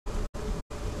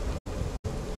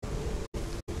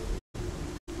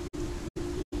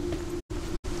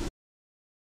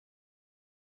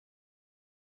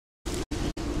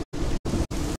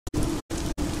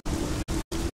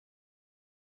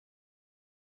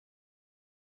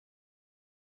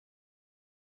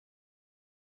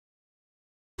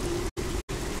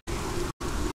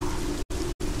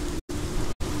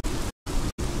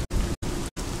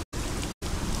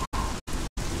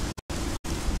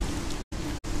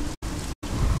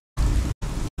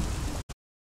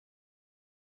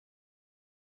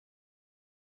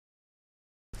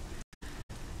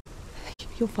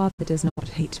Your father does not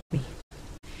hate me.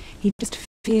 He just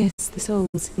fears the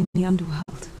souls in the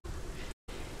underworld.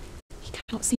 He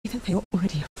cannot see that they are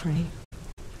already afraid.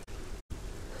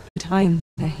 But I am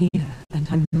their healer, and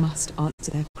I must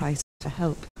answer their cries for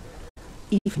help,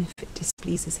 even if it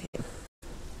displeases him.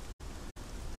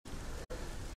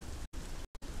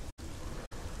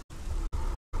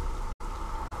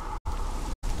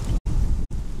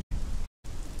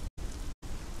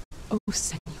 Oh,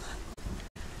 Senua,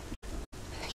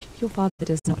 your father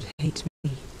does not hate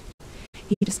me.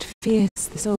 He just fears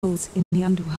the souls in the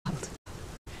underworld.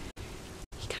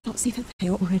 He cannot see that they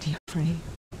are already afraid.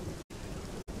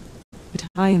 But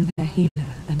I am their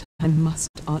healer, and I must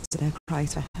answer their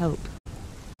cries for help,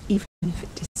 even if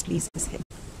it displeases him.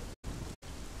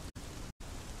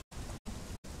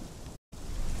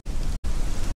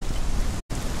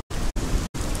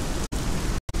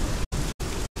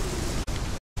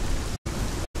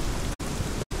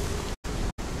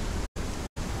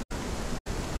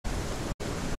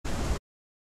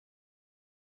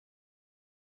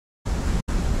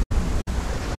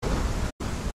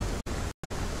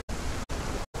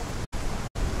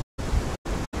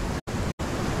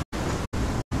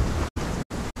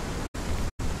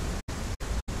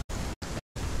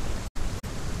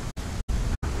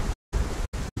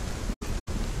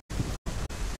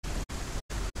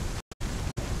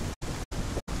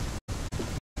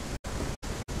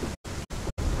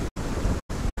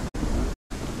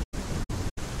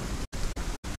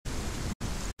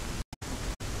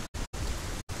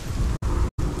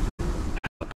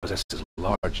 Possesses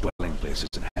large dwelling places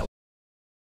in hell.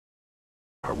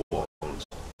 Her walls,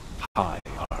 high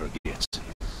are her gates.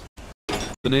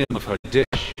 The name of her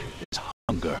dish is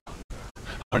hunger.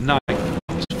 Her knife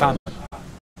is famine.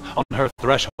 On her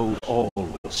threshold all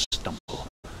will stumble.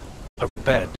 Her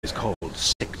bed is called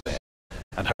sickbed,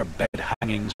 and her bed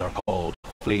hangings are called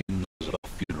flames of a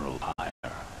funeral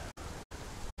pyre.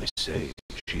 They say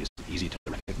she is easy to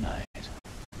recognize,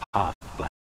 half black.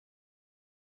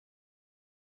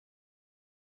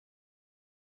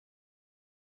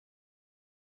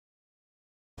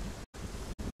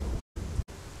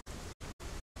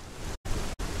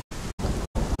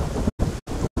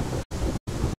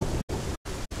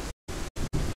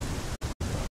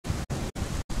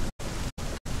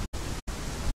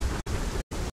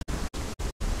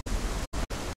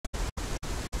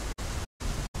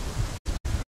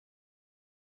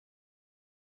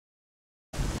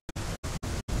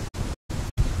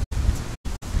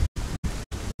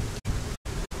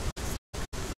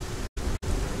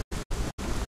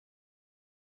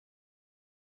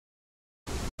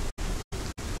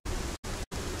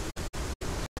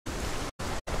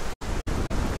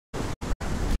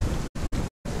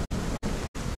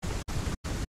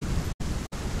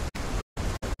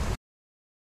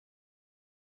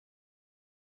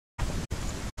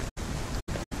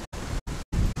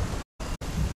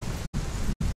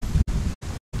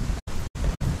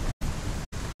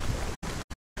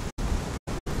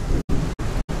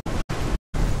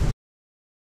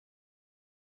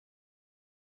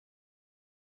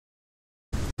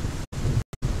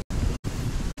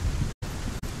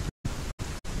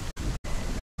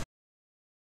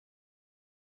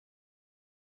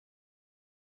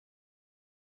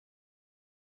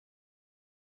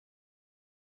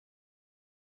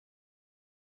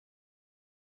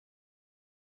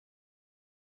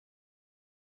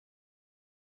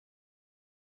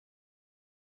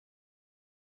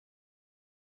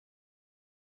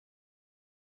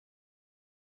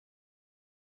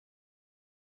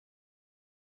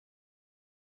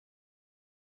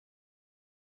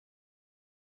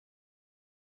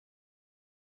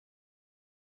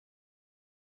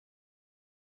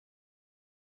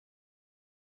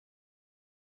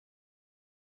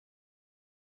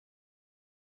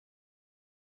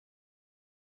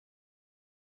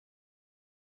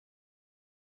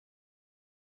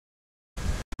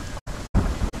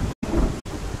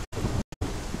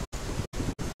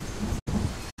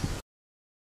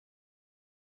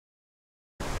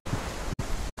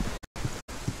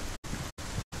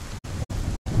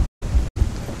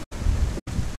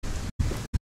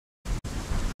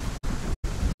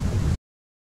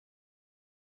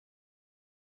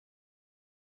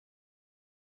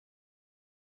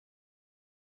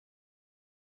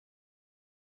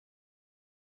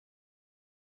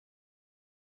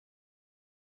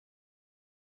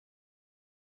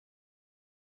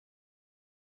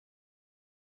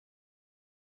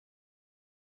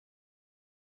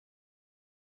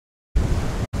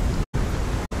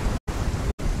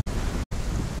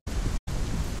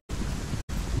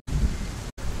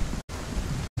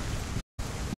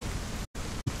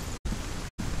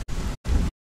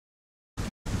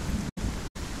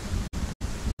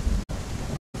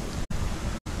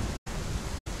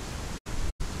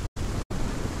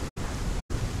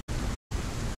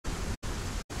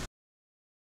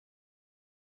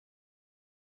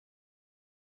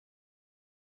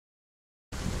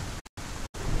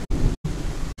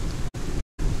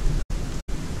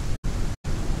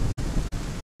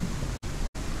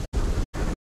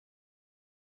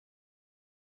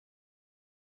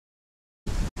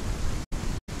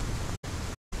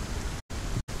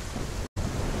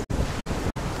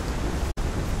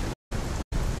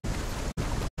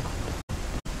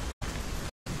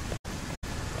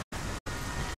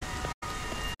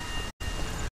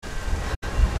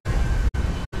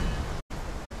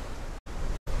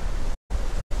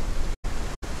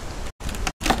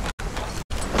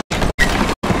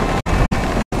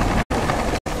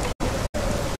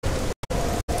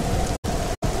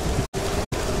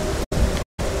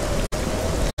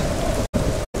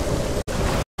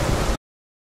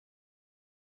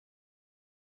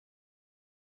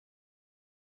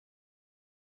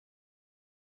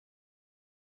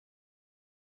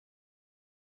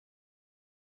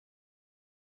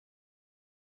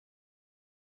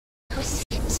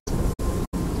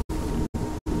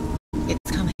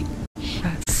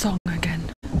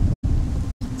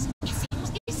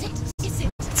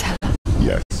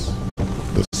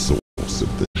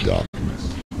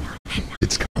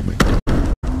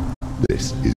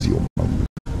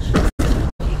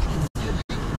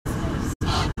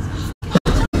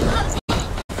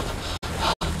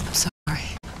 sorry.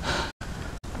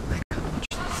 I can't watch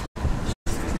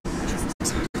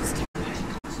this.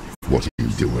 What are you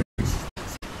doing?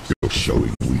 You're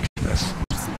showing weakness.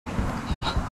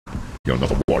 You're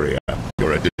not a warrior.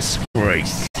 You're a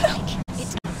disgrace.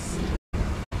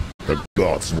 The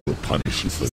gods will punish you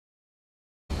for...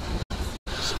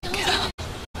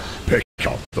 Pick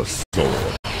up the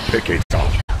sword. Pick it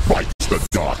up. Fight the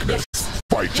darkness.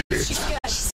 Fight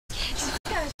it.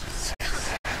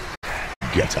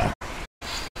 Get up.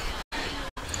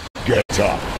 Get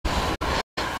up.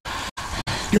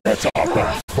 Get up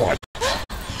and fight.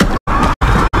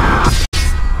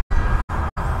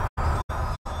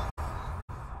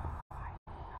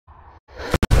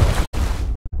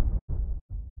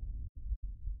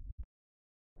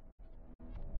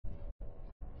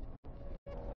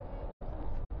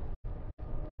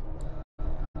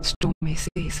 Stormy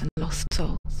seas and lost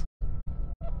souls.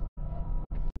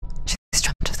 She's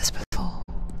dreamt of this before.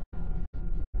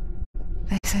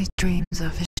 They say dreams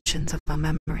are visions of our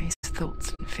memories,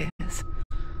 thoughts and fears,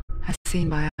 as seen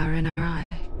by our inner eye.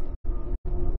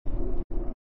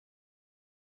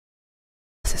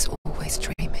 This is always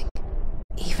dreaming,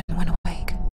 even when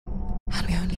awake, and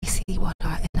we only see what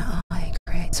our inner eye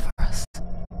creates for us.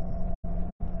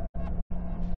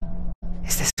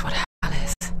 Is this what hell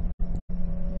is?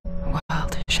 A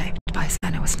world shaped by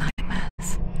Senua's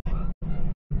nightmares.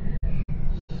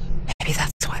 Maybe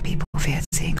that's why people fear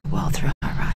seeing the world through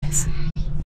our eyes.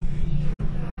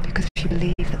 Because if you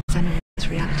believe that Senua's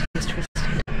reality is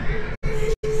twisted,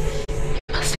 you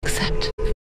must accept.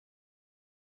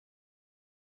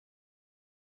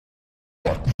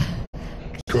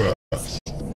 Curse.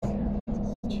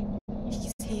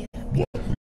 What?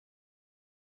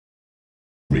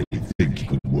 Really think you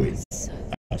could win?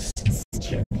 A stupid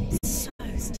champion. So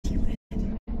stupid.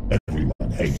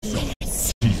 Everyone hates her.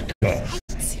 She's cursed.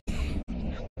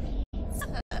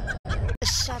 The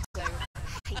shadow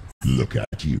hates. Look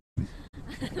at you.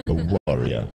 A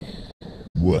warrior.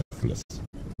 Worthless.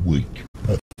 Weak.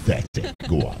 Pathetic.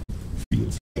 Go on. Feel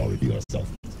sorry for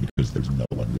yourself, because there's no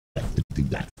one left to do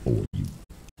that for you.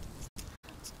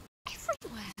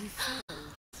 Everywhere you fall.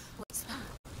 What's that?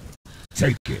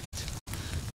 Take it.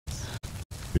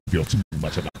 If you're too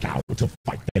much of a coward to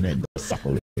fight, then end the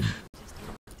suffering.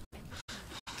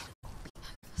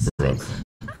 Broken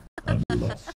and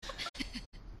lost.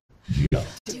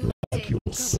 Just like your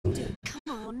soul. Come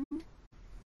on.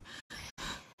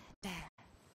 There.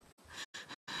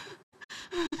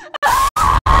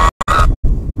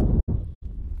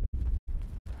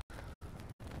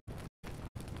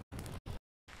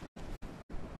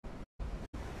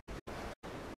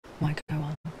 Why go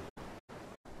on?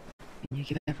 When you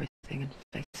give everything and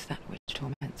face that which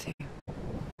torments you,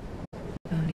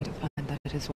 only to find that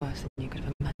it is worse than you could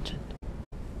have imagined.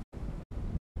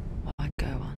 Why go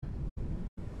on?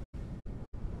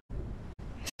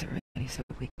 Is it really so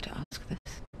weak to ask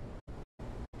this?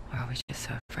 Or are we just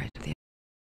so afraid of the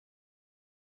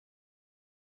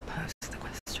pose the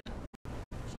question?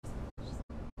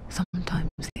 Sometimes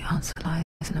the answer lies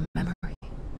in a memory,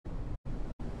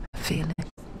 a feeling.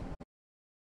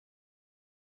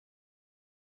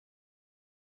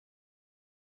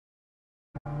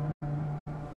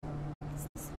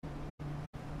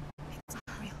 It's not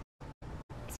real.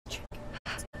 It's a trick.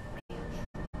 It's not real.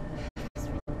 It's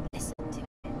real. Listen to it.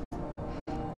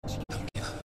 Don't give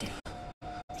up. Did it?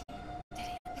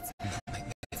 It's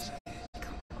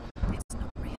come on. It's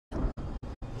not real.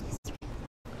 It is real.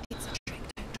 It's a trick.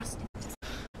 Don't trust it.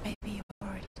 Maybe you're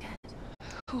already dead.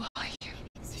 Who are you?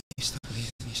 You still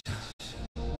believe in yourself.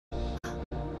 No,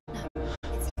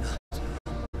 it's not.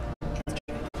 It's a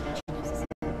trick. She knows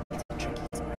it's a trick.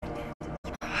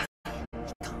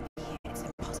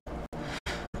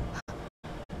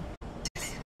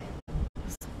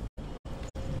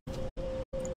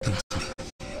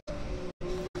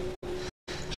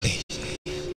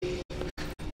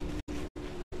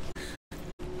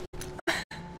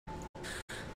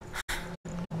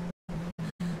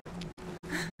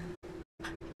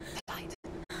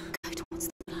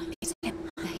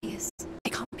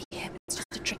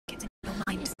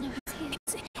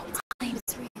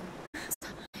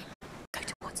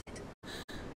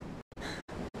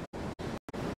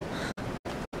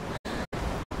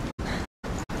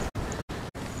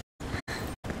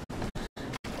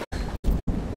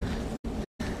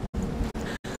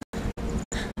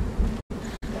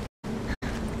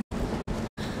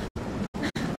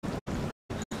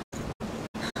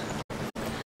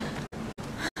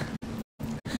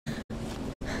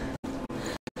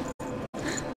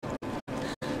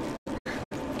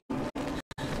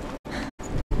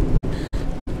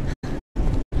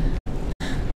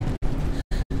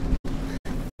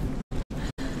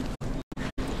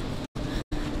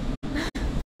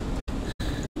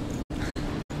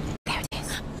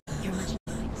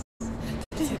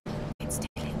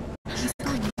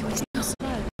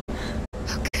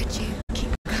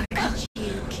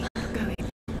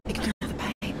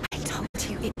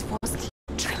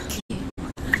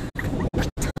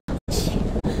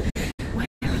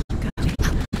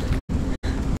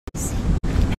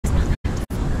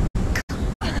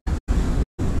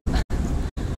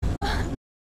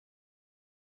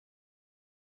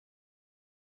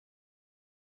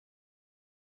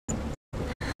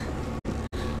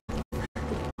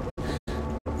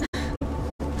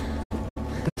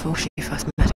 Before she first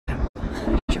met him,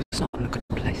 she was not in a good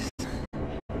place.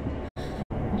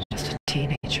 Just a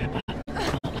teenager, but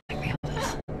not like the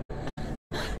others.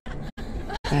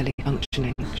 Barely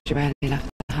functioning, she barely left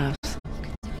the house.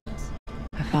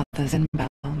 Her father's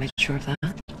inbell made sure of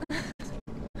that.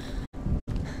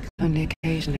 Only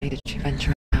occasionally did she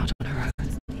venture out on her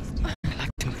own,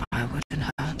 collecting firewood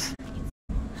and herbs.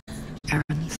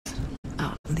 Errands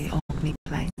out on the Orkney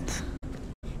plains.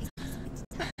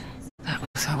 That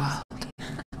was her world.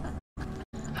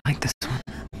 Like this one.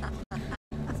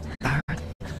 Barren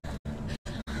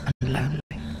and lonely.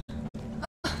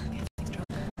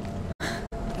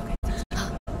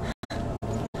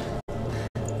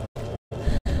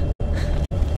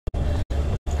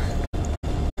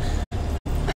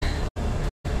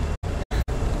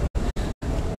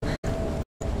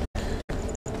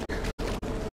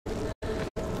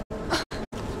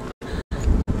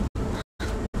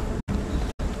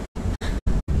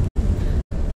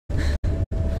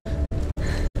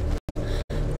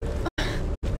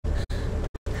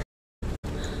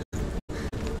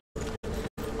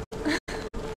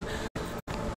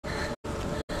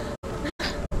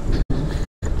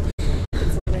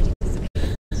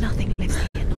 Nothing lives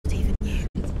here, not even you.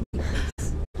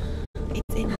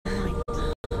 It's in your mind.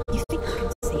 You think you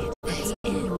can see it, but it's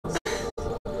in your mind.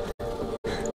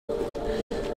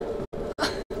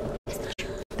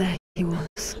 There he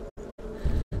was.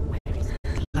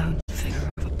 The lone figure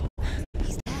of a boy.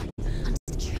 He's there, under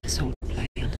the tree. His whole play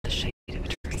under the shade of a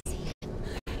tree.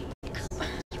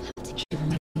 She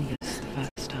remembers the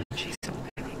first time she saw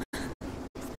him.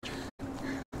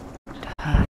 To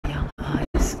her young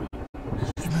eyes,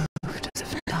 he moved as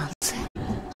if dancing,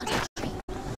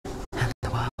 and the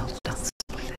world danced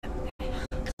with him.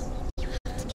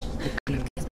 The gloom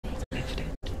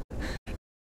lifted.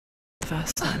 The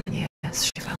first time in years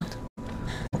she felt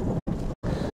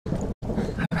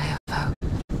a ray of hope.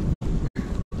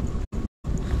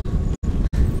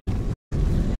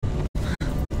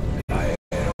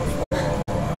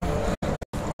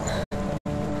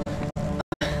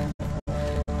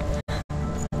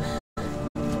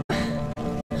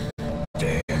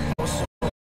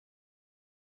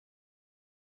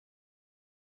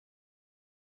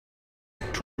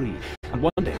 Tree, and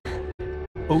one day,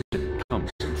 Odin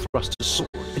comes and thrusts his sword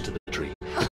into the tree,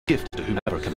 a gift to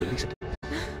whomever can release it.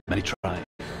 Many try.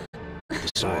 The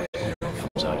sword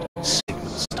comes out in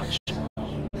Sigmund's touch.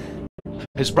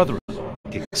 His brother-in-law,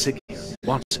 King Siggeir,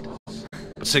 wants it,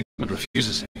 but Sigmund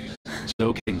refuses him.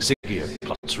 So King Siggeir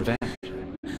plots revenge.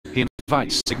 He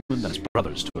invites Sigmund and his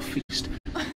brothers to a feast.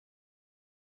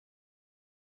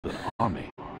 With an army,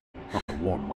 not a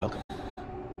warm welcome.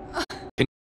 King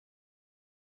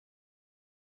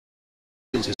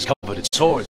wields his coveted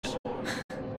sword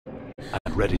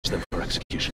and readies them for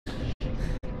execution.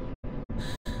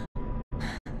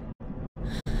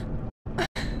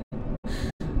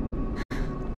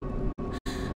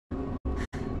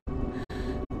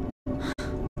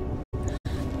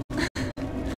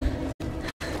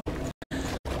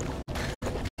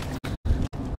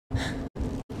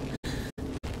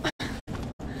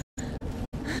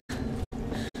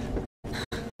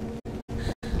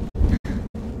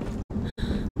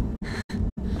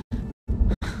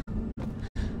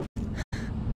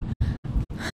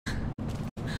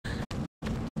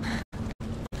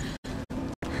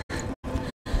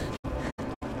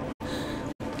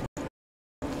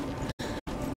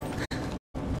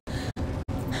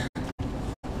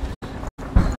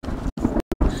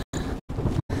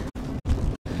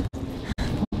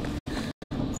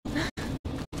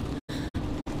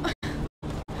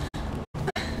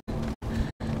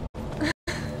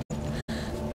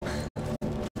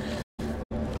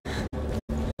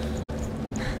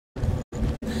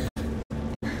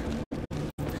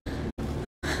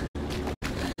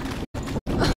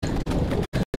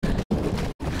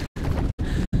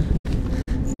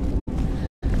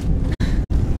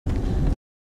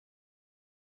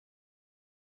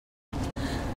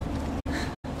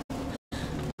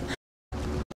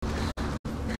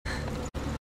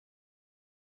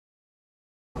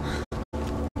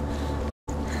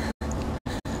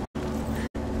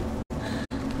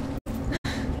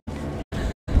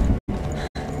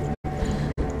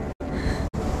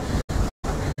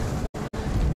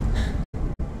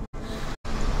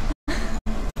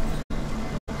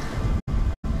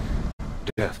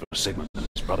 Death for Sigmund and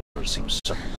his brother seems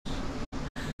certain.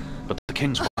 But the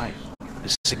king's wife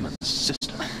is Sigmund's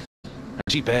sister, and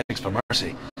she begs for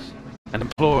mercy and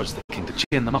implores the king to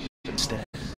chain them up instead.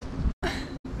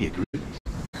 He agrees.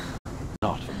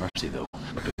 Not for mercy, though,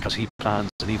 but because he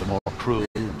plans an even more cruel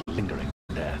and lingering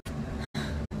death.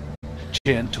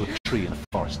 chained to a tree in the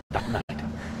forest that night,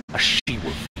 a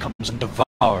she-wolf comes and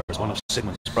devours one of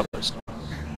Sigmund's brothers.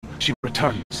 She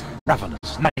returns,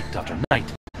 ravenous, night after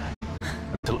night,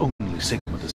 until only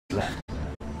Sigmund is left.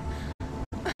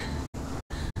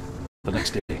 The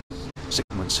next day,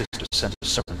 Sigmund's sister sends a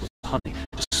serpent with honey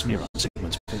to smear on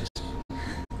Sigmund's face.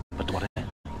 But to what end?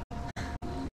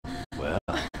 Well,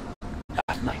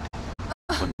 at night,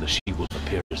 when the she-wolf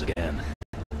appears again,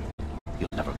 you'll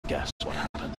never guess what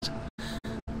happens.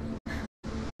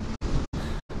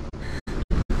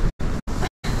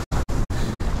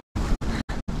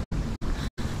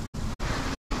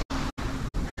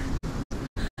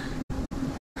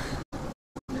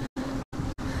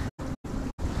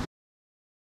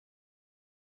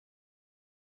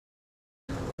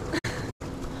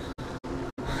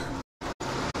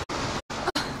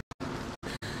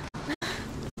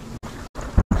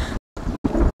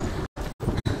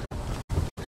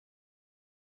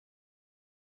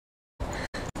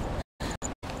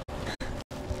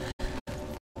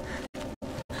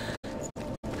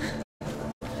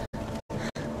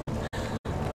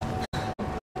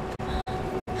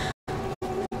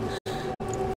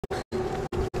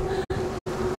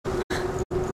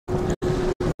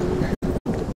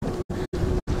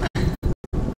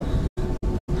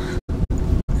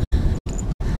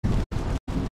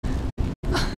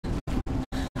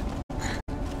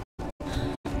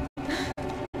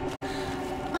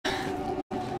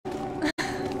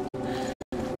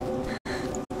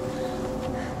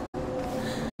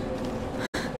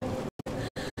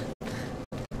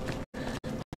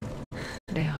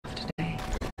 Day after day,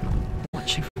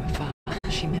 watching from afar,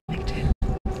 she mimicked him,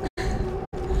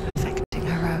 perfecting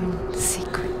her own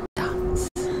secret dance,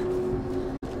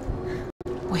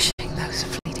 wishing those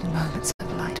fleeting moments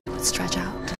of light would stretch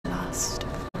out to last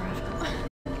forever.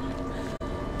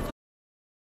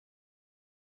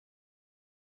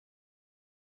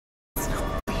 It's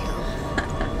not real.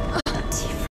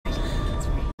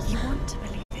 You want to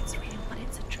believe it's real, but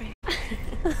it's a trick.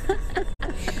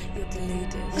 You're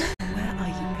deluded. Where are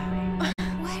you going?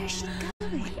 Where is she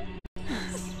going?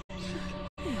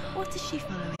 What is she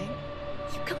following?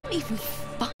 You can't even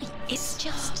fight. It's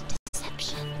just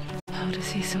deception. How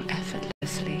does he so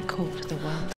effortlessly court the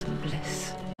world and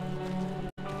bliss?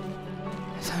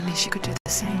 If only she could do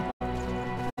the same.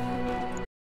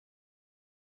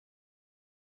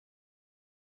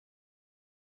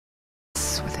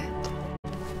 With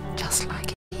it, just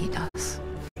like he does.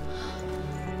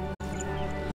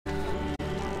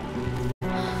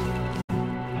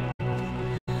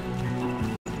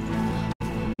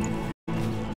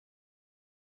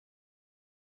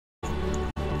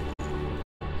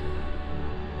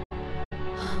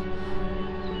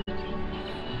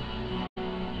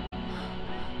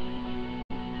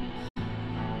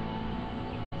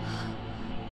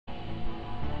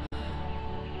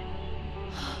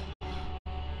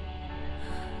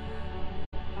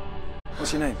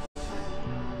 What's your name?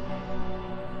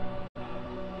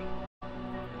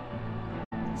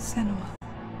 Senua.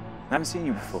 I haven't seen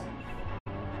you before.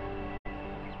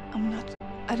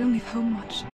 I don't leave home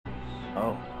much.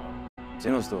 Oh.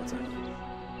 Zeno's daughter.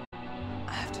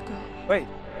 I have to go. Wait.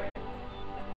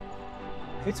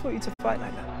 Who taught you to fight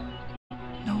like that?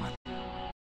 No one.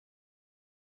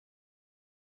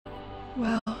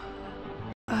 Well,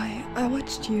 I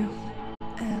watched you,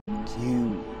 and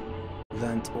You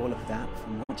learned all of that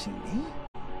from watching me?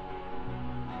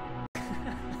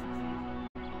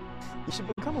 You should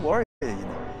become a warrior, you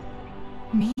know.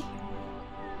 me?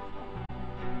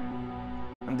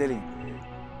 I'm Dilly.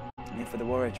 I'm here for the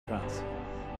warrior trials.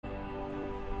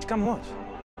 Just come watch.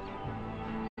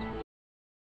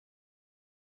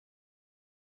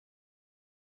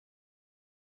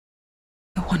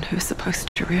 The one who is supposed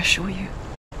to reassure you,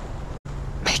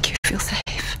 make you feel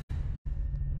safe.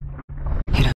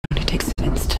 It only takes an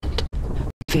instant.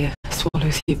 Fear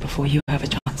swallows you before you have a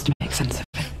chance to make sense of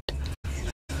it.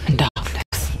 And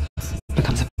darkness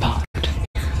becomes a part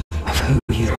of who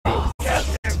you are.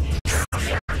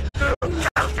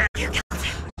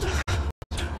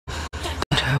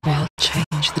 But her world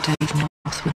changed the day the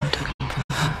Northmen took him from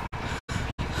her.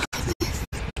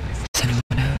 Senua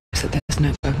knows that there's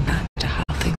no going back to how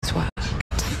things were.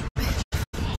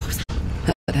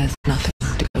 That there's nothing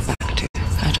to go back to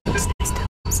at all.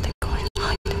 Stay quiet,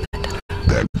 hide in the dark.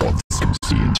 Their gods can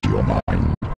see into your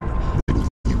mind. They will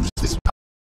use this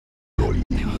power.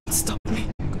 They won't stop me.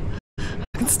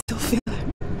 I can still feel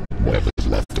it. Whatever's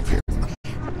left of him,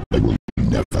 they will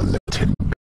never let him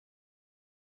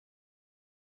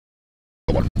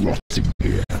go. On rotting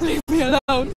here. Leave me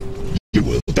alone. You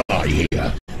will die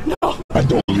here. No.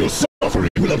 And all your suffering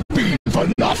will have been for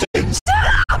nothing.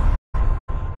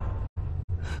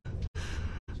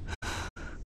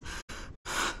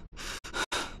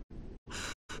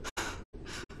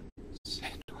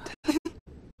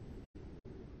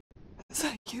 Is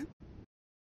that you?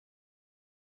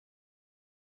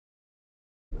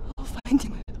 I'll find you,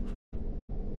 my love.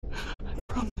 I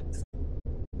promise.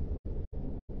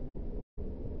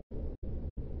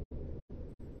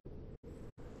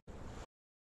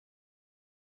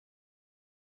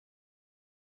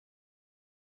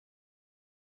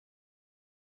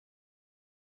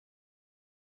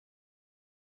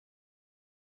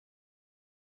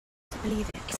 Believe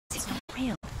it. It's not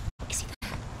real. Is he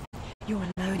there? You're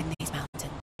alone in these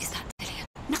mountains. Is that Dillian?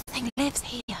 Nothing lives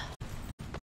here.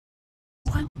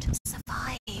 Won't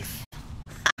survive.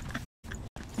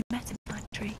 You met him by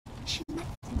a tree. She met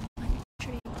him by a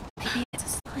tree. Maybe it's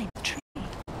a sign. The tree.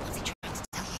 What's he trying to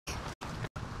tell you?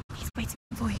 He's waiting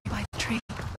for you by the tree.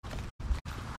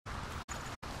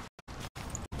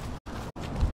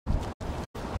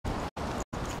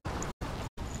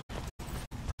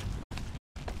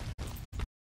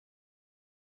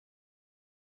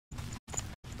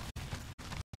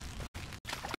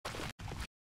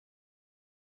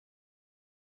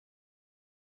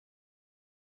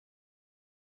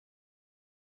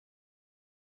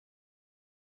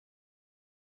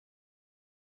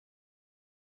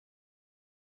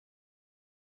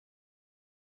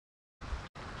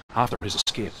 After his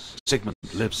escape, Sigmund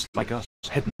lives like us,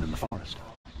 hidden in the forest.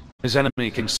 His enemy,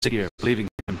 King Siggeir, believing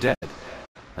him dead,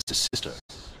 as his sister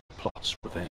plots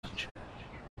revenge.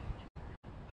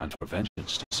 And for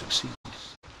vengeance to succeed,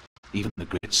 even the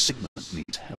great Sigmund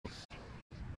needs help.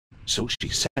 So she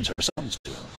sends her sons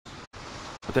to him.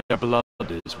 But their blood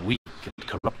is weak and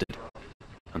corrupted,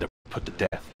 and they're put to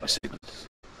death by Sigmund.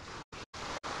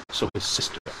 So his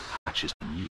sister hatches a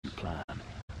new plan,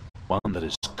 one that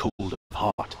is cold of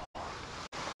heart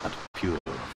and pure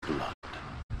of blood.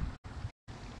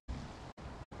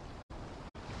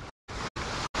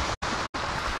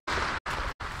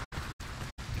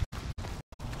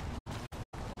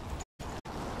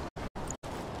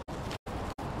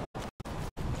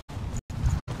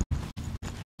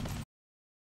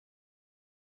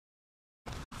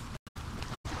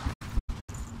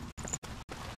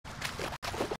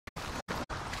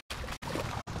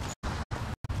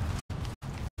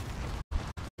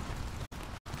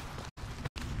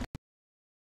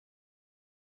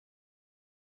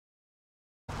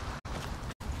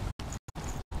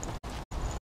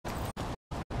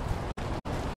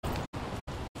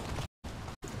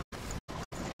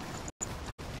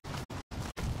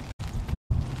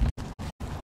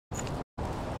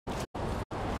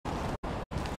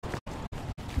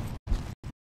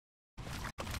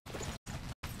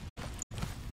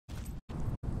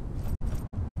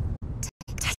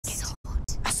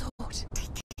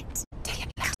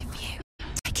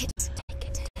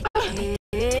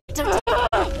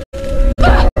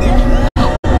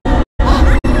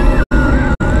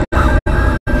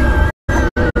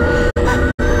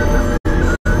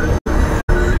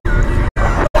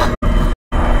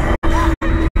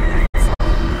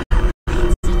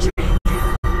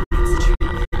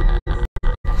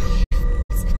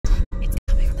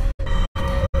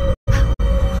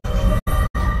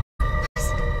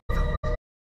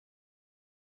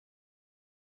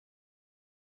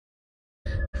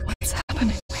 What's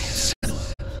happening?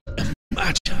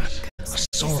 Imagine a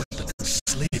sword that can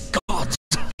slay gods.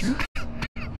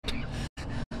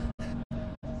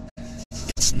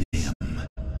 Its name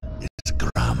is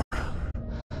Grammar.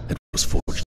 It was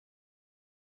forged.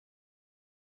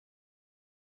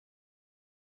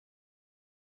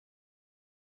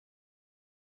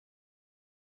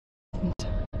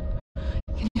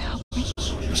 Can you help me?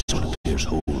 The sword appears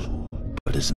whole,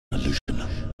 but is an illusion.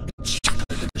 It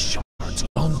shattered into shards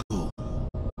long ago.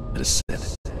 It is said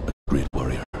a great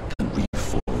warrior can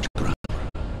reforge Grammar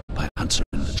by answering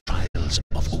the trials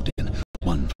of Odin,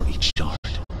 one for each shard.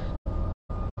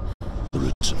 The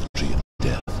roots of the tree of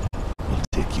death will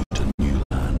take you to new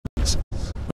lands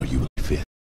where you will be faithful.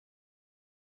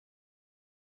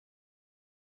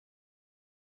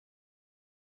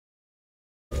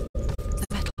 The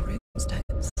metal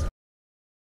runestones.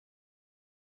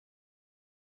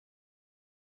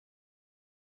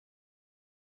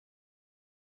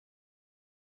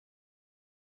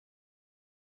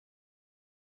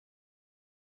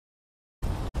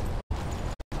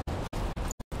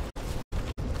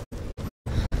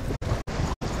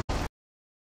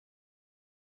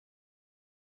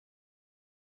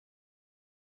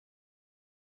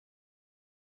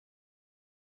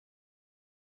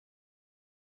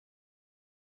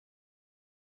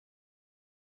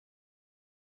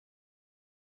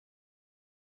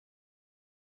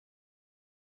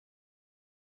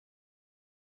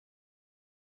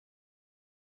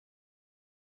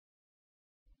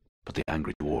 But the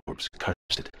angry dwarves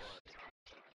cursed it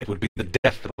It would be the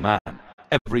death of a man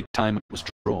every time it was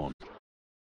drawn.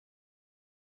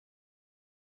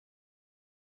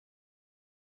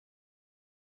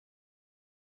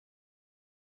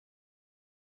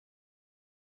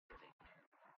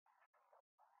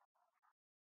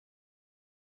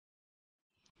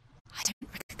 I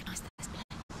don't recognize this place.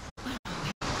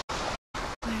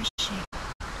 Where is she?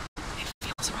 It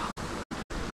feels wrong.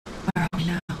 Where are we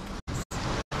now?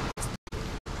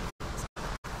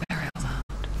 Burial mound.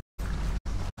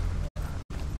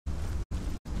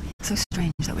 It's so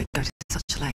strange that we go to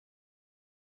such length.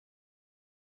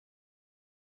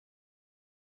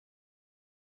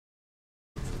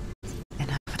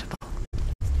 Inevitable.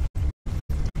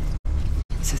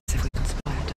 It's as if we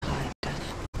conspire to hide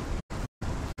death.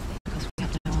 Because we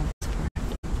have no answer for it.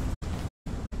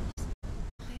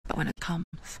 But when it comes,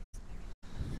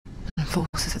 and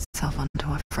forces itself onto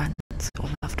our friends or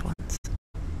loved ones,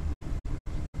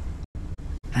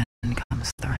 then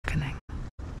comes the reckoning.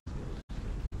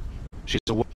 She's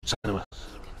a woman, Sanua.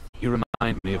 You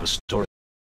remind me of a story.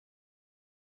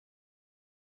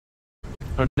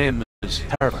 Her name is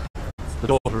Herva, the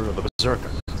daughter of a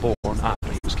berserker born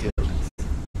after he was killed.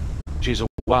 She's a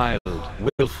wild,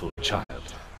 willful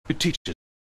child who teaches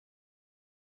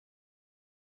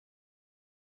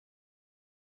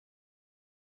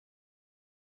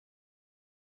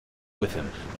with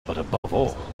him, but above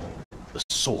all, the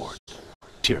sword,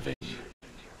 Tyrving.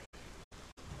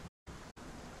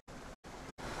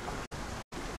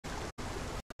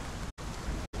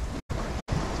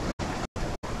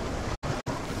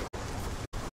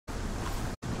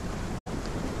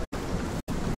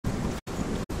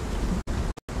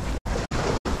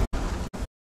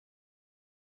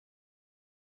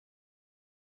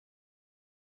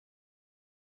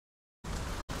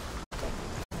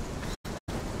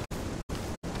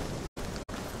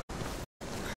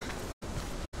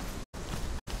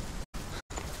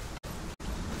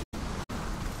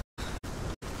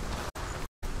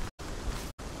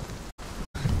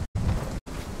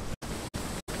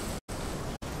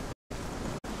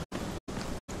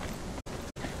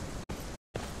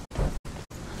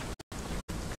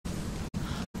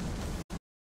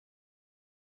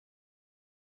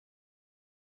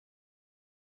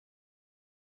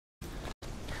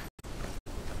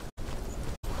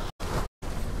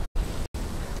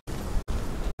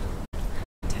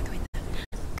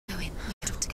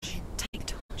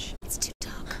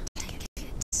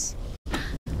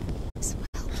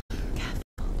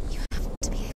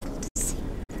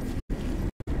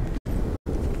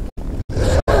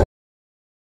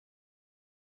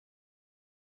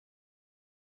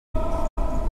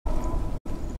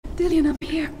 Dillian, I'm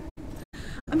here.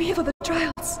 I'm here for the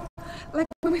trials. Like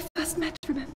when we first met,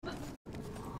 remember?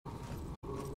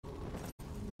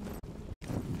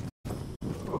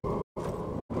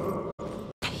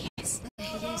 There he is. There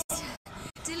he is.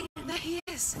 Dillian, there he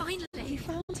is. Finally. We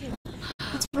found him.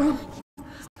 What's wrong?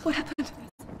 What happened?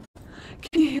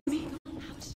 Can you hear me? How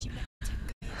did you let him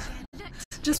go?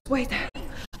 Just wait there.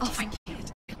 I'll find you.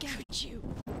 Could you?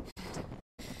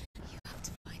 You have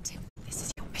to find him. This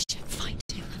is your mission. Find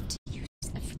him. You have to use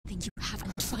everything you have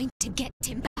and find him. Get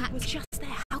him back. He was just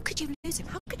there. How could you lose him?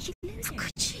 How could you lose him? How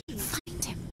could you? Find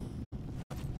him.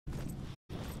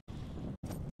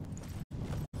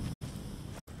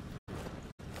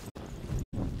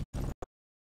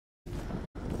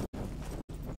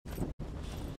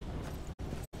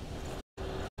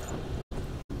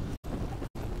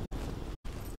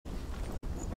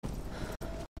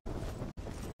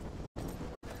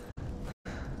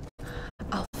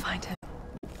 I'll find him.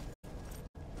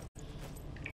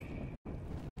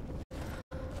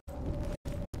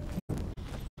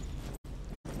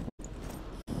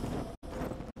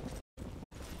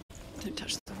 Don't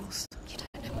touch the walls. You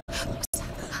don't know. What was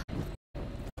that?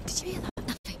 Did you hear that?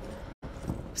 Nothing.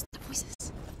 Was that voices?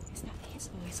 Is that his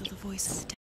voice or the voice of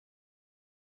the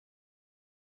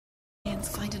dead?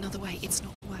 Find another way. It's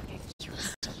not working. You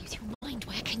have to use your mind.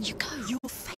 Where can you go? You're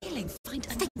failing. Find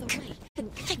another way.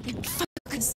 Think.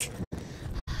 Focus.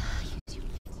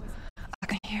 I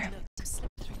can hear him.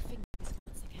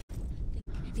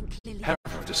 Think clearly.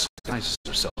 Herva disguises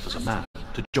herself as a man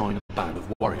to join a band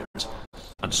of warriors,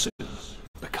 and soon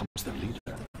becomes their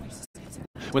leader.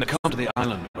 When they come to the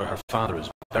island where her father is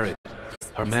buried,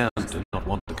 her men do not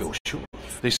want to go ashore.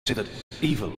 They say that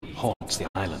evil haunts the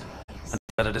island, and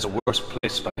that it is a worse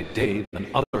place by day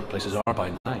than other places are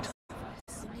by night.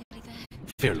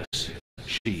 Fearless,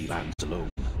 she lands alone.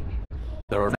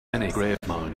 There are many grave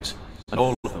mounds, and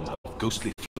all of them have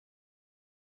ghostly flames.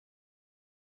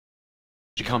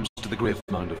 She comes to the grave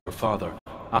mound of her father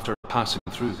after passing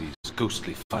through these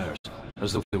ghostly fires,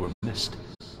 as though they were mist.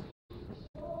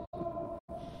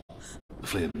 The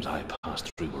flames I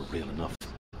passed through were real enough.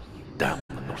 Damn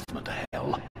the Northmen to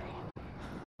hell.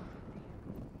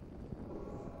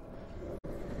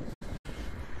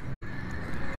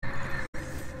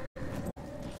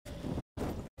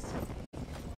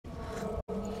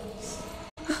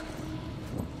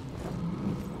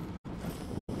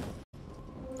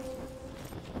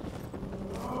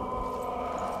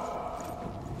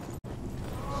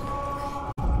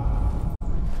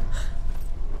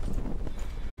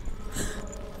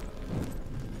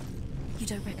 You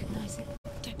don't recognize it?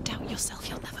 Don't doubt yourself,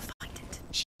 you'll never find it.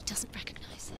 She doesn't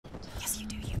recognize it. Yes, you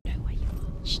do. You know where you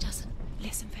are. She doesn't.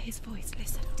 Listen for his voice.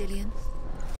 Listen. Dillian,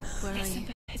 where are Listen you?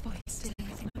 for his voice. Does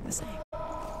everything look the same?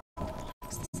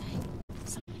 Looks the same.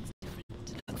 Something's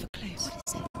different. Look for clues. What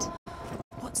is it?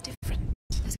 What's different?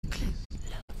 There's a clue.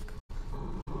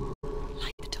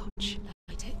 Light the torch.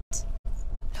 Light it.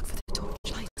 Look for the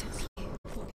torch. Light it.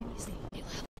 What can you see? It'll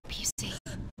help you see.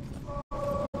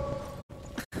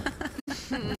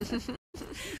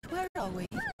 Where are we?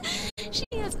 She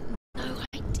has no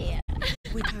idea.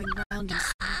 We're going round in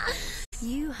circles.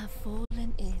 You have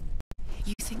fallen in.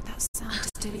 You think that sound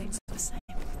is Dillian's the same?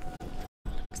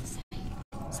 Looks the same.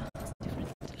 Something's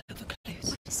different. Look for clues.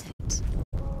 What is it?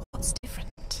 What's different?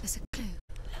 There's a clue.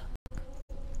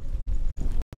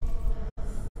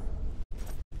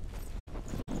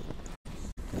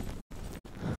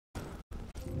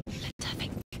 Let her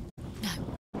think. No.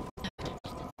 No, don't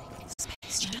do that thing.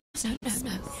 Space.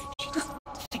 No. She doesn't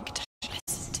think to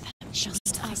listen to them.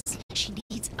 Just us. She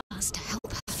needs us to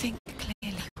help her. Think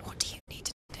clearly. What do you need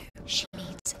to do? She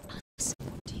needs us.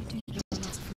 What do you need to do?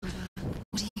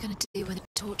 What are you going to do when the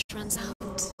torch runs out?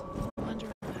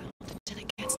 Wander around until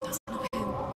it gets us, not him.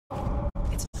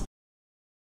 It's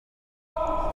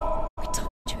not. We told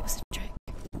you it was a trick.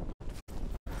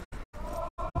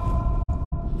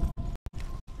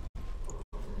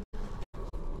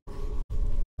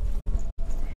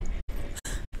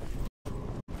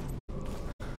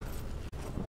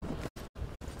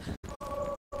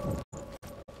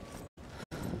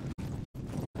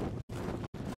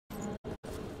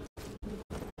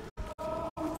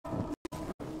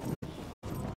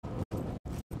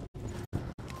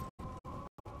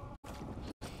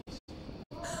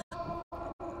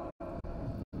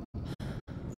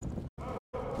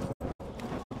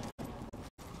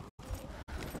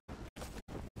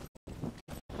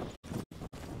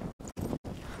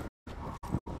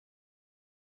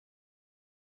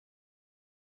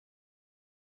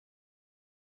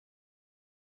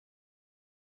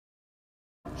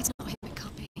 It's not him, it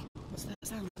can't be. What's that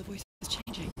sound? The voice is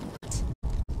changing. That's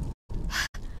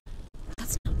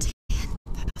not Dillian.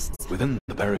 That doesn't sound. Within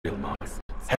the burial mound,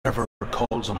 Herver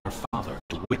calls on her father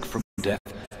to wake from death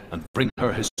and bring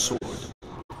her his sword.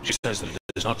 She says that it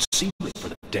is not seemly for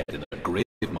the dead in their grave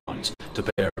mounds to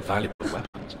bear valuable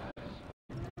weapons.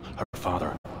 Her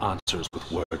father answers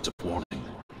with words of warning.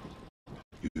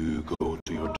 You go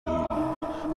to your doom.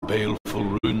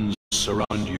 Baleful runes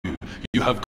surround you. You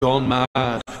have gone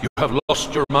mad. You have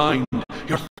lost your mind.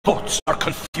 Your thoughts are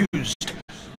confused.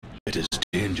 It is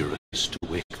dangerous to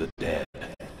wake the dead.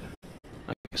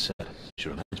 Like I said, she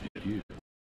reminds me of you.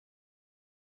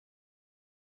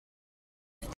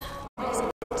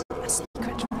 A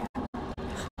secret room.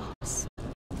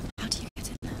 How do you get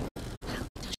in there? How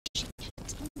does she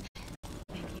get in there?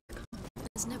 Maybe you can't.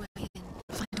 There's no way in.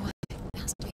 Find a way. There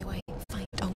has to be a way. Find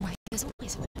a way. There's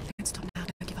always a way. Don't stop now.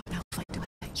 Don't give up now. Find a way.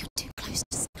 You're too close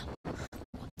to Sam.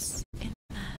 What's in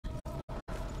there?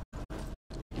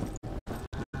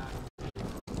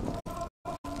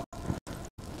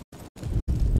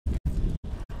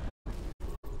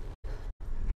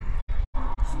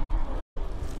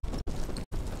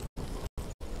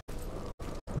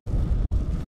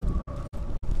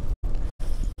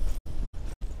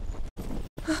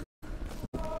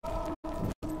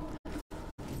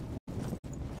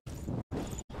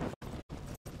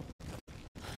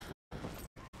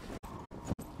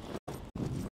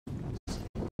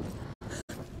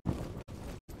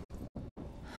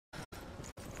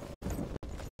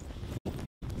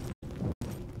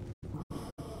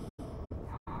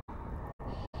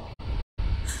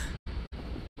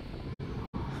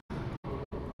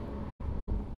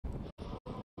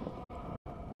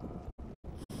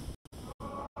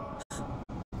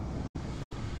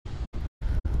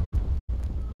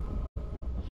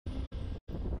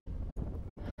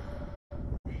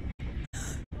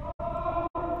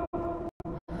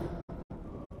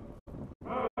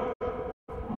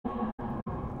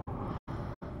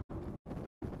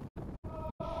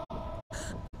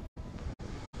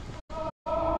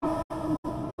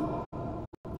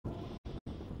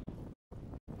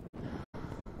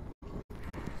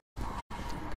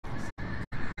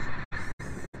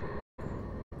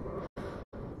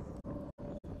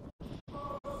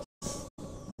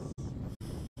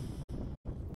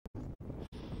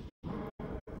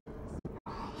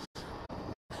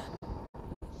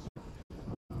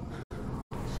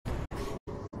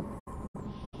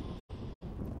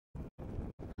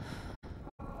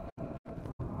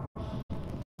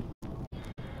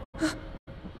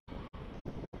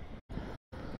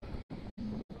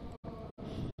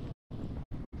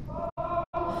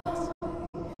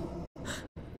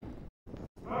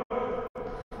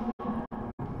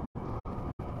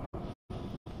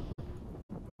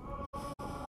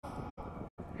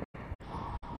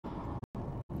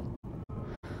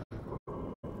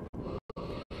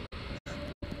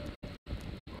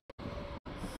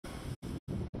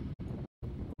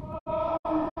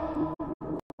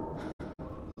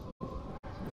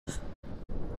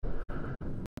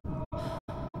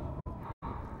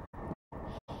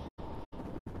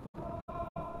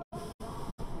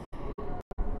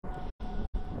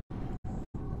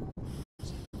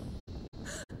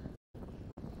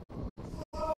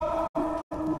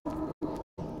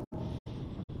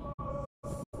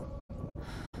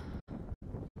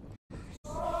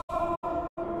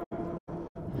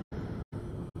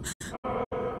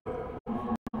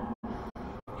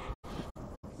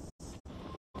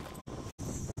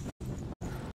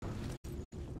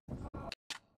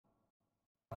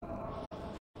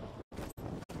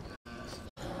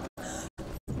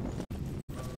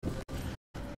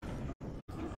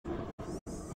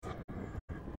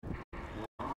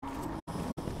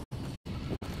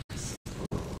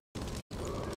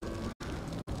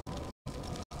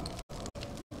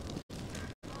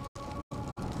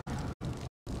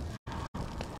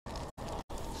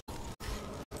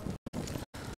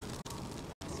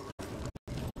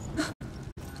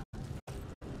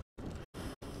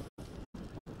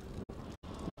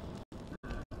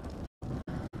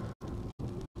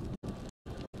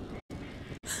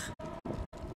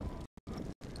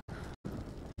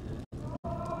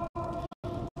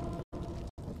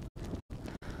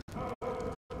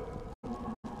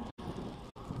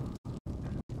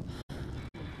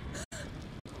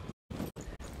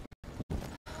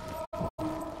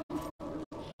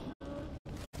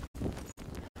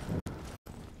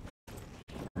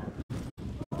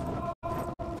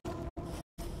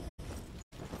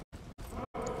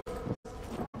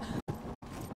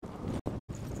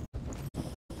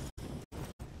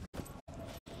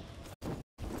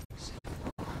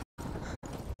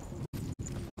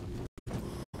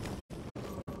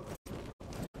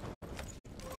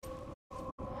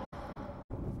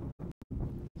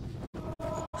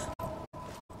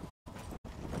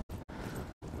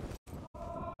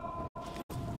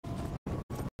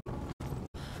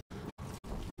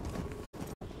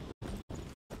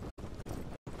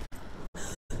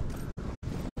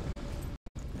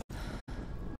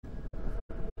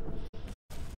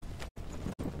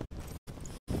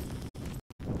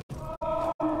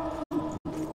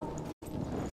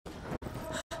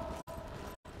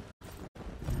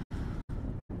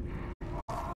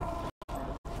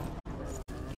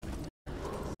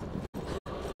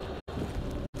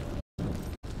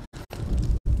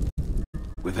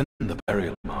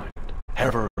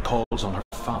 Herver calls on her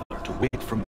father to wake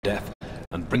from death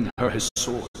and bring her his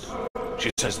sword.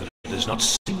 She says that it is not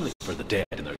seemly for the dead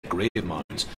in their grave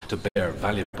mounds to bear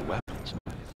valuable weapons.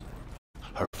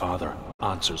 Her father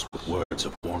answers with words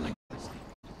of warning.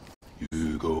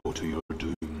 You go to your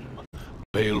doom.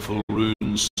 Baleful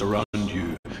runes surround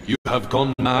you. You have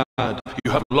gone mad.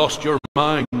 You have lost your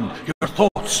mind. Your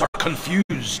thoughts are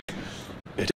confused.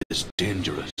 It is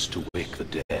dangerous to wake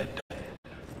the dead.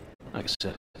 Like I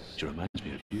said, she reminds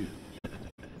me of you.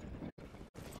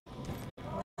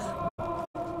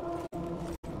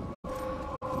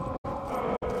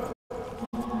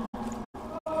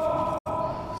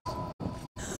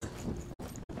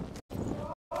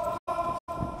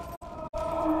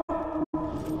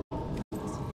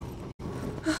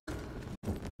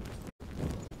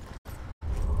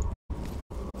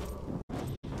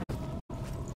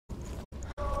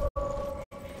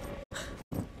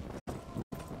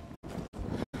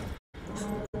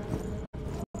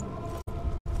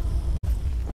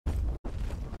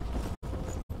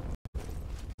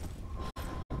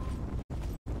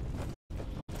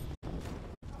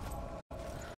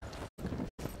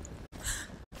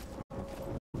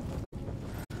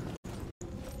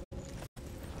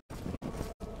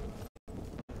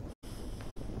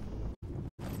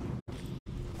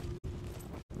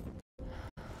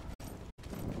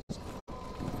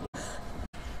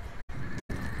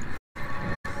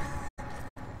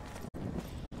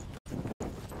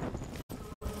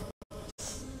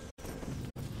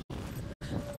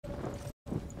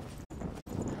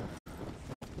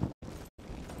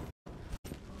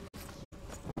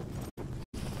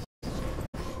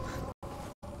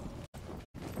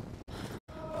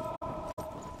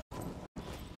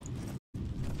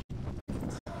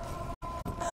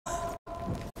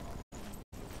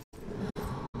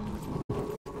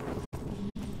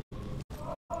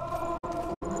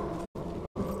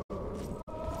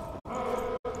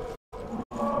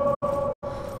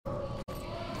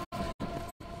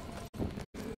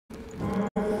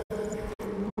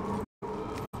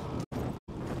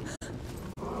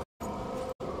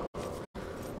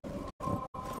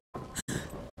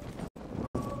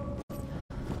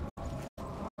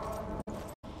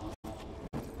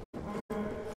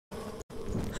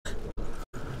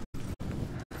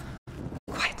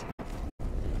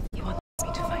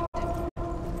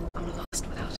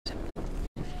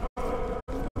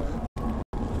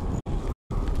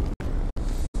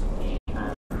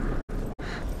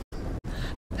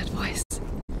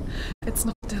 It's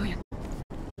not Dillian.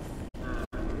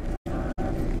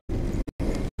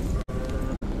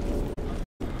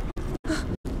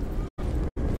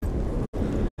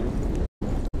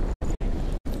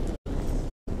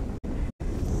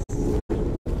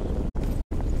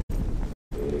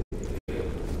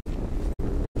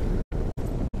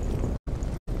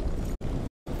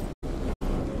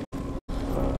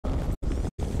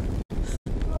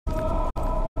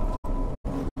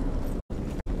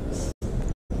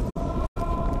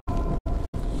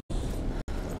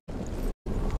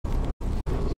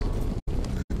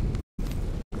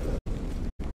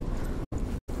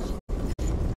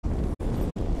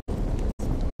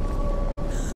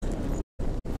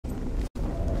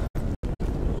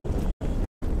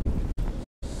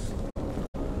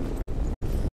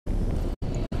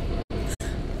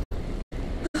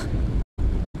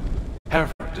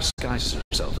 Herver disguises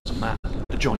herself as a man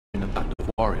to join a band of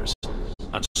warriors,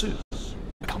 and soon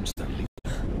becomes their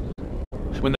leader.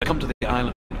 When they come to the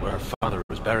island where her father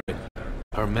is buried,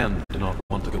 her men do not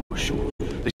want to go ashore.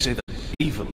 They say that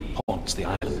evil haunts the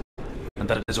island, and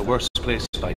that it is a worse place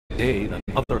by day than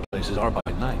other places are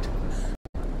by night.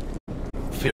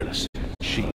 Fearless,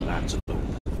 she lands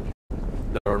alone.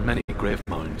 There are many grave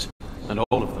mounds, and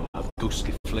all of them have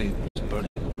ghostly flames burning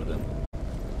over them.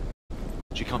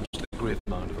 She comes to the grave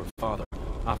mound of her father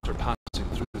after passing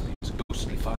through these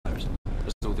ghostly fires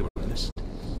as though they were mist.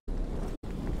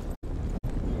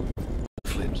 The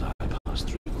flames I passed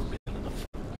through were real enough.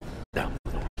 Down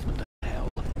the Northman to hell.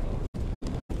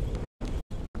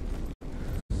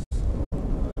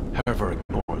 Herver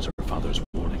ignores her father's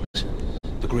warnings.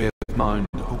 The grave mound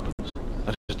opens,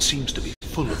 and it seems to be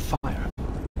full of fire.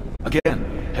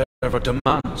 Again, Herver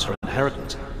demands her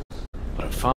inheritance, but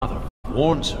her father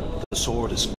warns her that the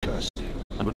sword is cursed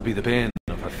and would be the bane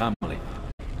of her family.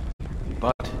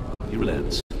 But he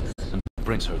relents and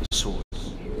brings her the sword.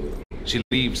 She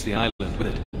leaves the island with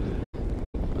it,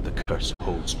 but the curse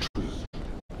holds true,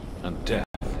 and death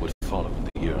would follow in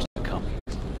the years to come.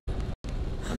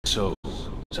 And so,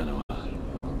 Zenoa,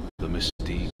 the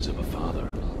misdeeds of a father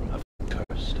have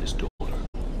cursed his daughter.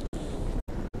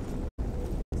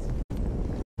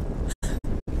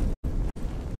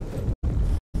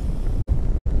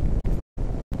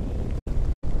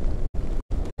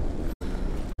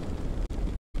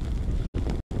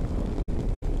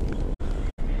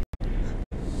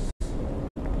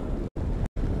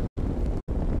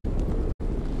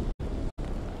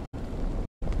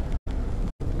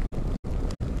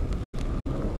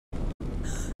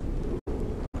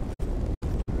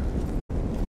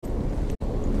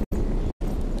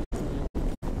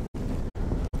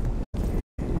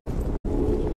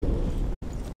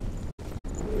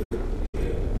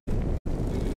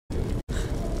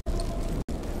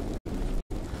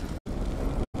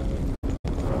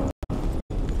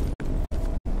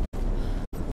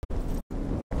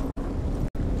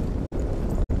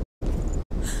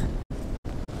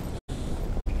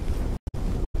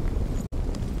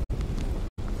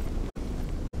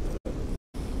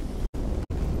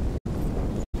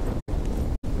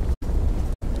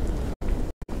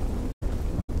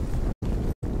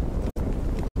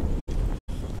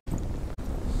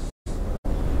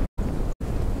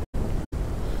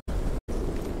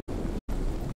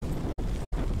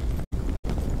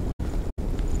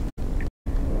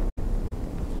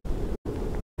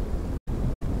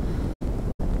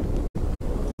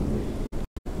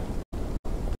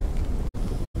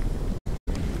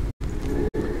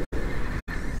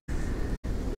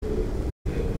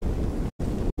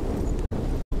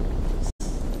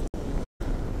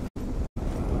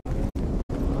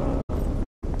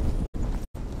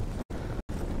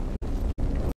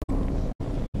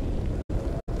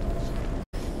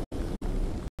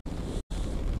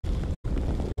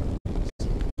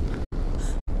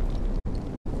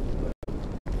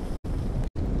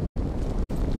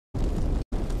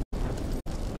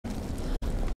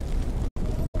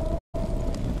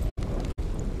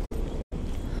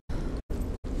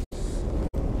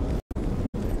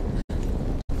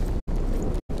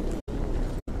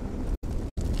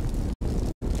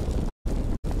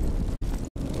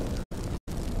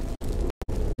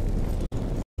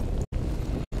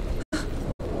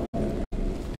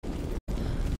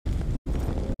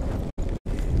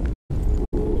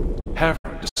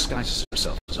 Hereford disguises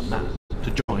herself as a man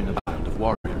to join a band of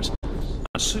warriors,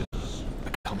 and soon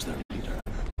becomes their leader.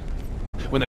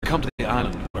 When they come to the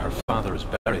island where her father is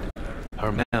buried,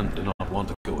 her men do not want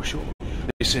to go ashore.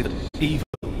 They say that evil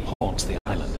haunts the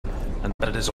island, and that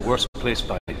it is a worse place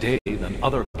by day than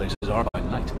other places are by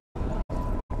night.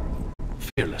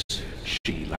 Fearless,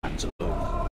 she lands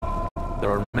alone. There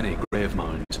are many grave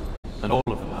mounds, and all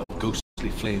of them have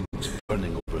ghostly flames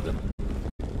burning over them.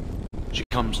 She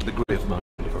comes to the grave mound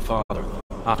of her father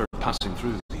after passing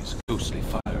through these ghostly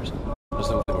fires, as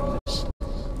though they were mist.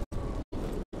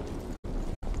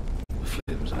 The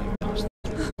flames I passed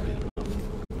through were real enough.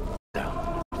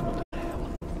 Down into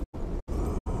hell.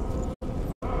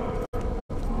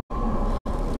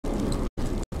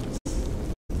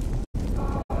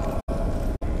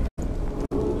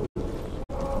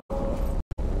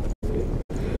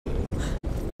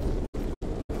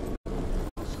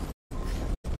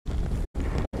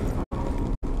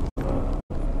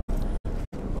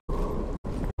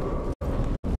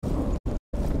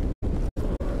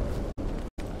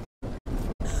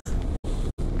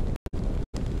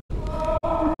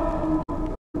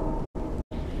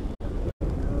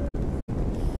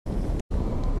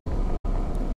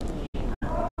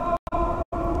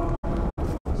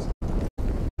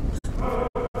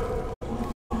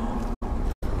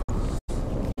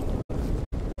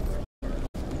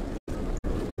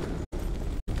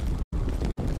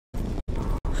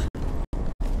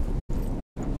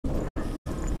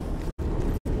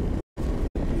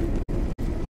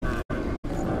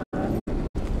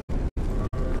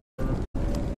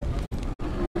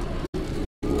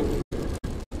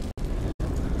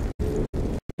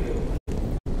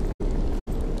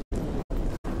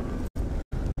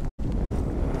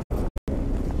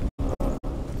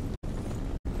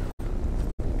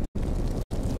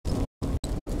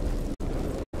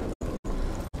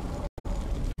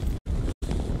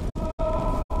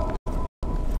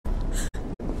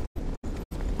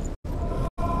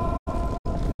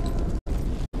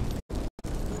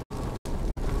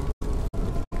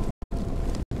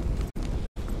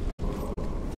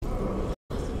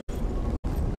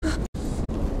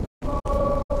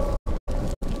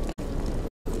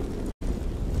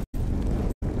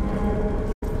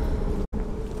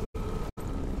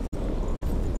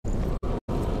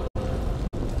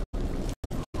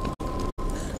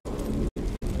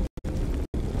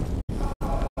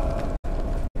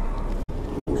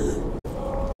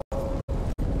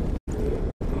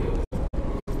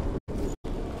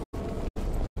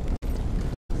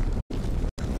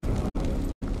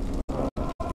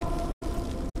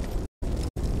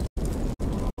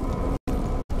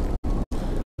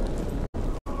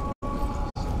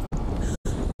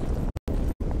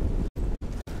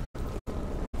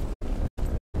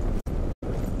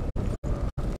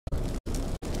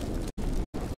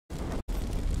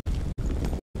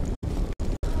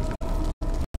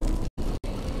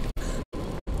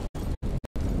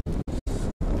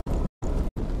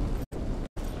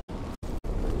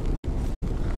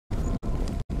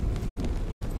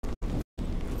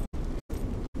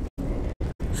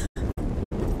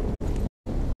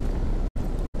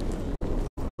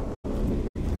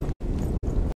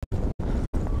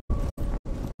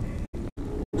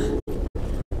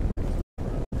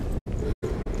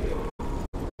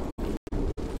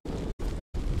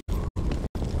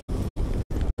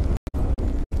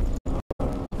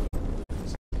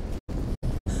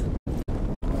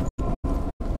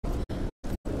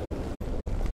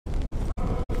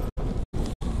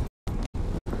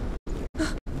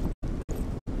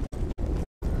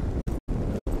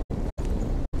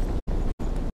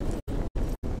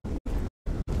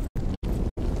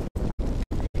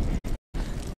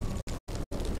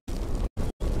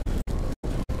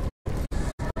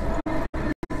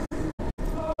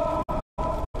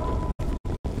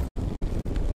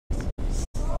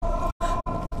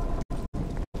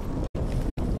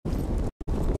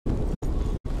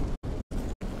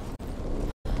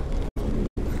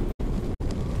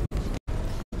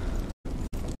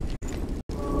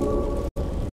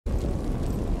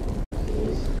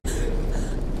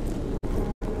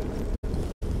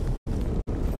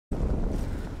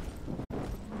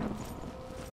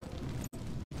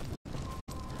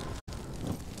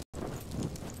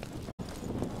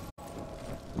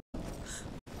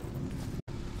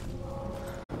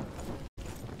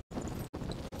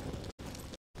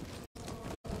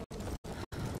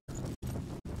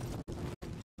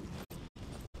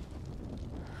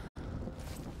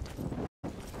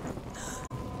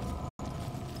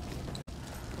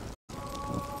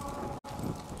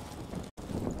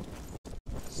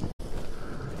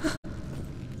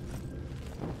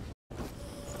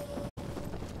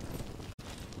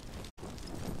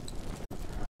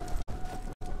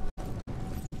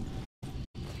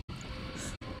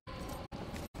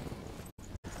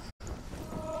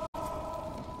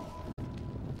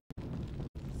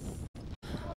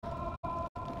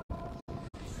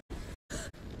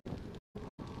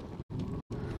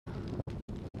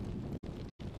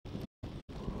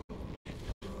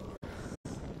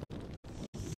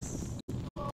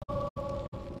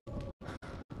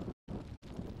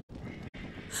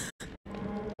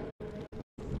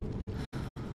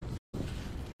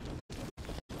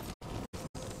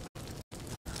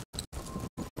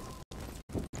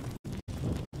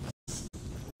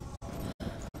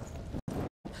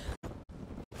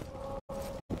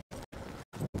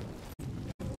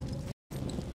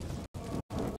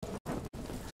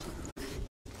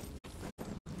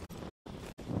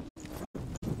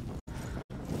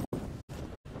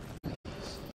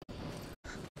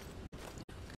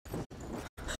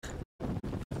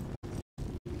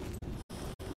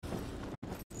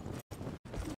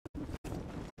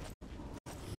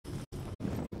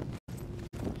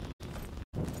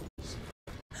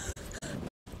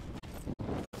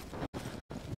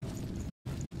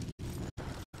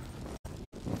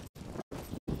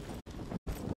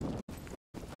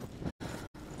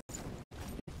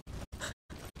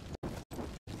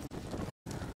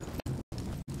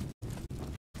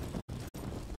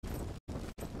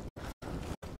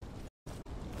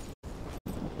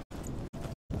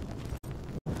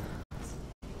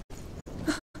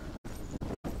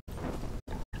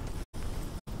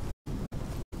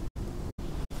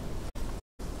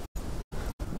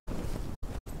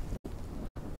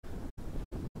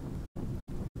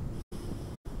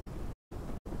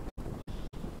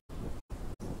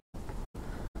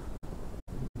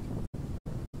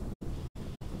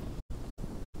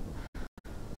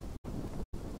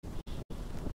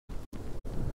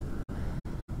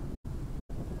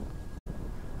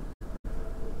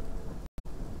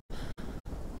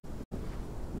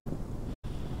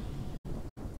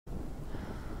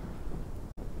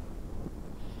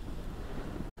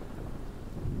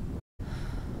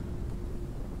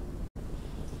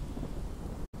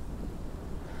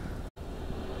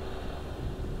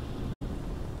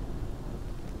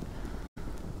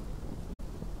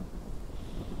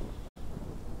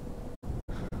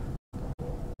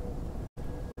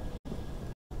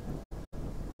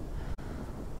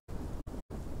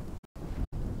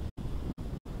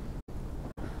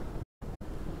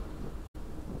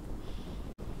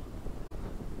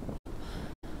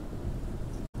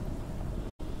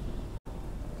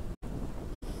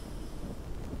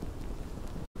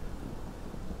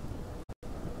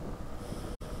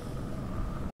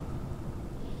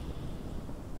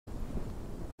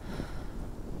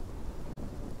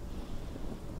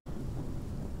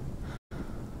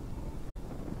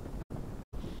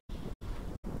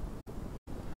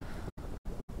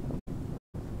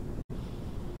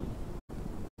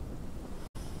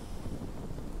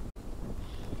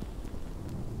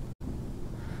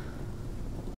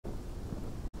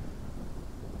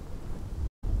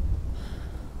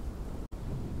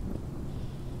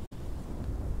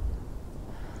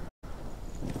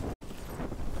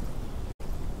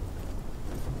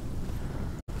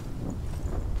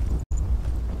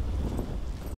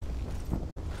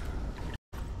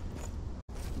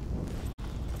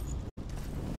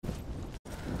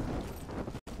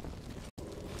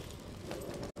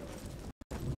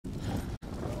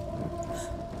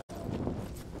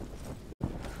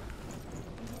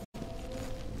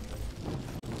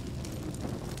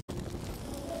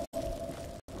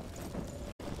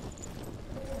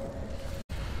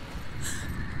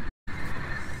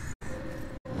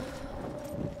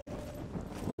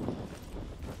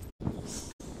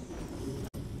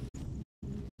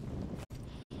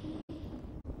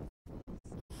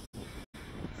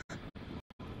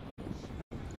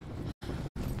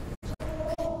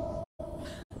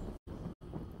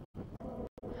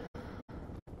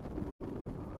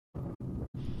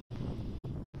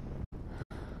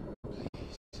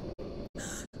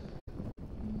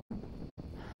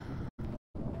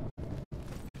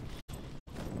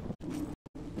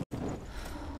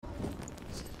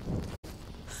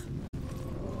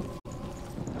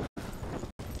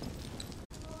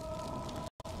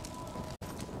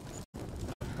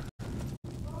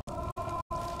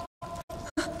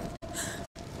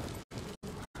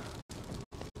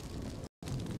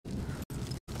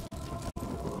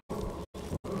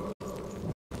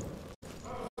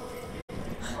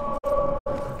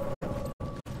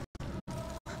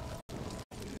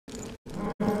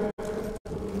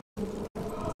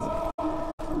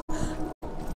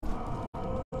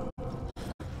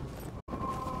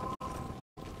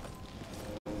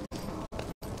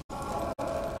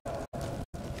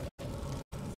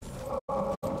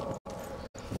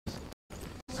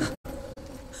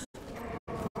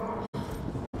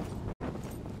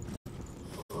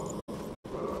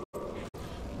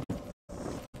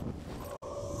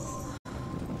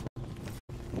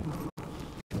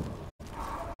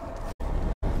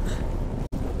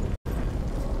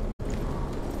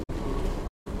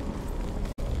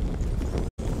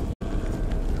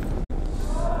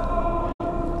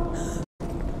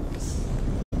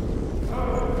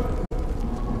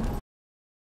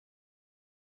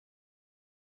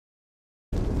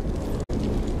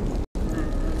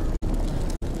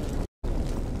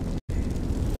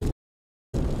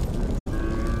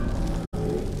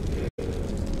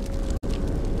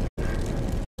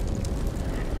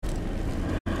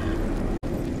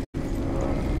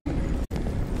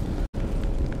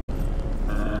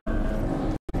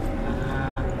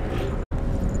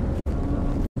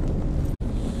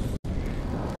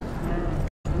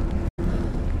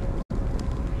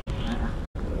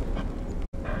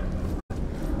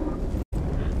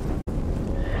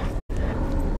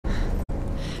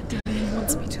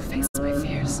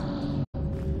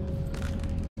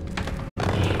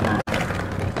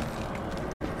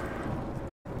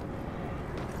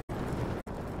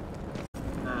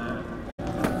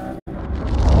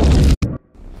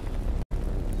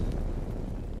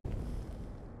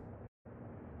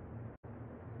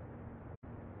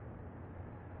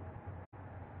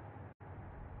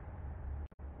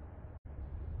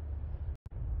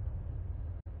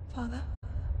 Father?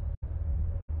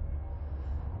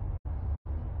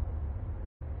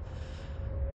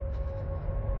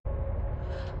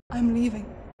 I'm leaving.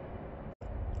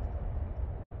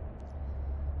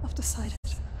 I've decided.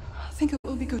 I think it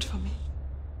will be good for me.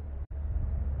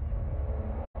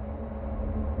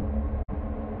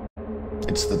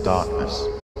 It's the darkness.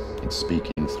 It's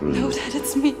speaking through No, you. Dad,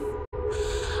 it's me.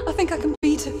 I think I can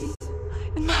beat it.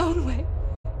 In my own way.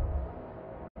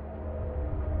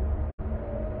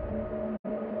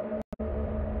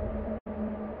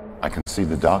 I can see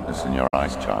the darkness in your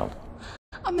eyes, child.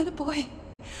 I met a boy.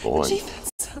 Boy. The chief said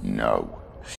so. No.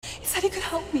 He said he could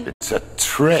help me. It's a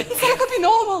trick. He said I could be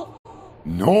normal.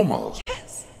 Normal.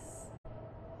 Yes.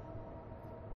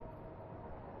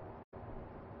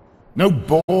 No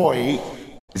boy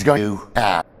is going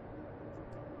to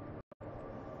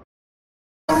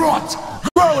rot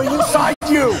growing inside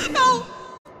you. No.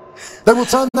 They will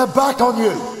turn their back on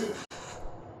you.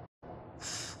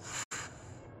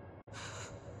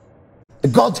 The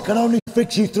gods can only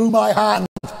fix you through my hand.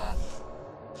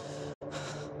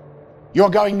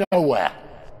 You're going nowhere.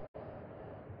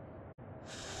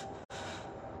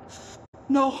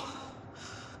 No.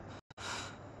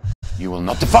 You will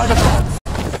not defy the gods.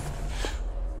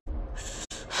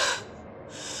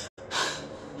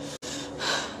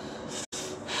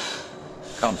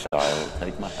 Come, child,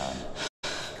 take my hand.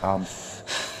 Come.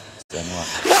 Senua.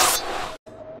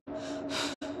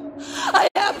 I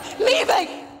am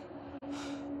leaving!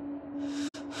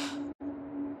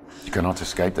 You cannot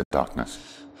escape the darkness.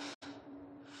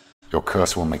 Your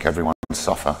curse will make everyone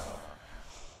suffer.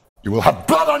 You will have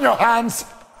blood on your hands!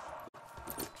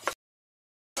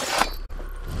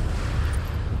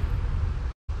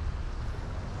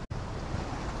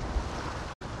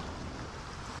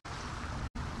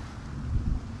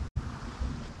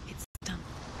 It's done.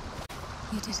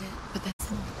 You did it. But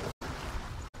there's more.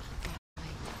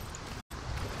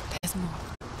 There's more.